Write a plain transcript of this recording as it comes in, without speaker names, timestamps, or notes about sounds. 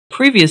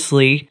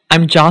previously,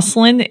 I'm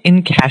Jocelyn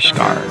in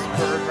Kashgar.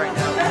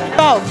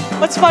 Oh,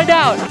 let's find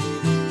out.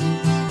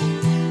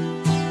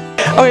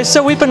 Okay,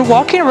 so we've been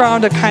walking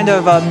around a kind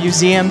of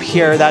museum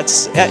here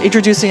that's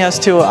introducing us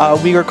to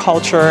Uyghur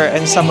culture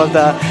and some of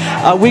the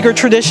Uyghur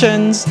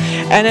traditions,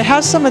 and it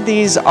has some of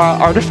these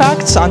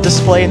artifacts on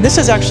display, and this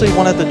is actually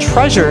one of the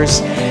treasures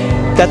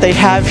that they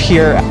have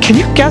here. Can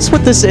you guess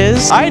what this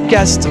is? I had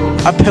guessed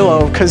a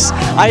pillow because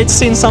I had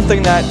seen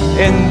something that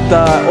in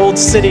the old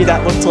city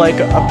that looked like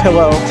a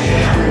pillow.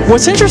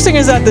 What's interesting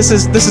is that this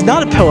is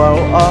not a pillow.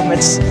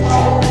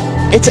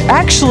 It's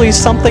actually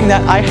something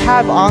that I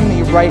have on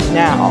me right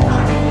now.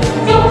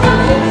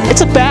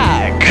 It's a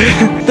bag.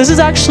 This is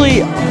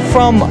actually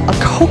from a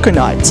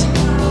coconut.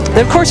 And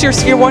of course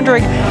you're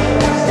wondering,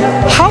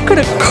 how could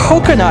a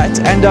coconut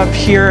end up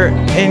here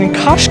in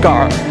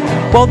Kashgar?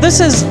 Well, this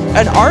is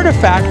an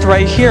artifact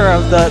right here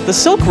of the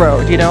Silk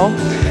Road, you know,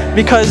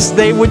 because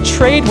they would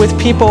trade with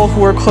people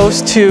who were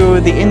close to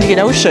the Indian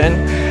Ocean,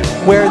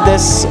 where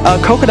this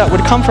coconut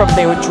would come from.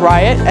 They would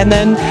dry it, and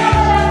then,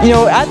 you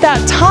know, at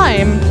that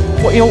time,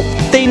 you know,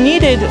 they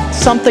needed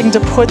something to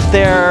put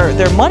their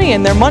money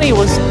in. Their money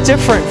was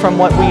different from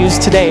what we use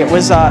today. It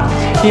was,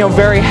 you know,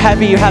 very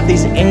heavy. You have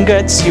these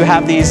ingots, you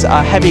have these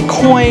heavy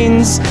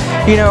coins,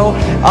 you know,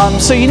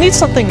 so you need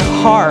something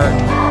hard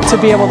to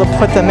be able to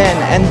put them in,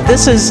 and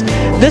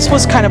this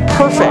was kind of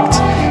perfect.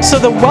 So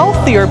the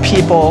wealthier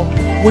people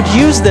would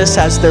use this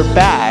as their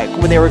bag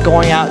when they were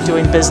going out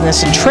doing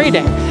business and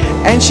trading.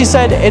 And she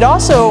said it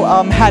also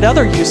had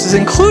other uses,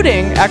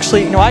 including,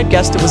 actually, you know, I'd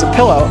guessed it was a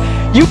pillow.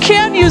 You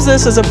can use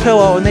this as a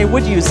pillow, and they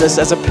would use this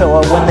as a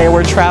pillow when they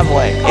were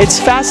traveling. It's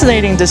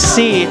fascinating to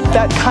see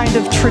that kind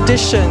of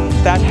tradition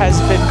that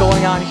has been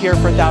going on here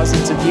for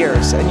thousands of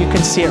years, and you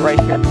can see it right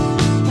here.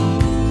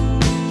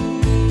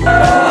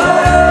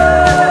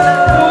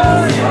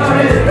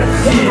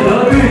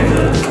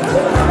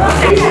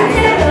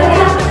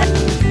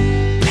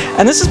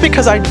 And this is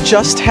because I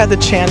just had the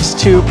chance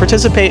to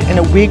participate in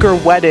a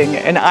Uyghur wedding,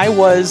 and I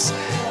was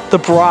the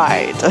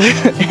bride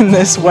in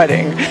this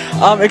wedding,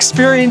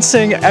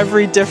 experiencing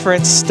every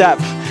different step.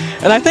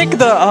 And I think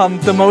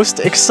the most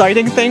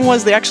exciting thing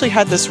was they actually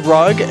had this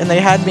rug, and they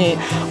had me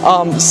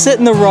sit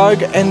in the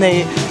rug, and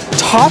they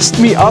tossed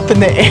me up in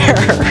the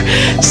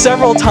air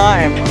several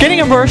times. Getting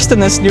immersed in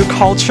this new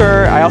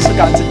culture, I also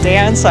got to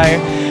dance.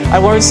 I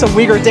learned some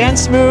Uyghur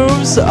dance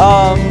moves.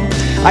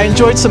 I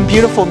enjoyed some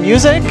beautiful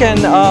music,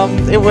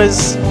 and it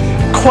was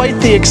quite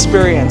the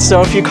experience.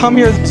 So if you come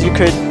here, you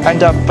could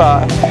end up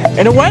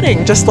in a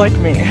wedding just like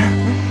me.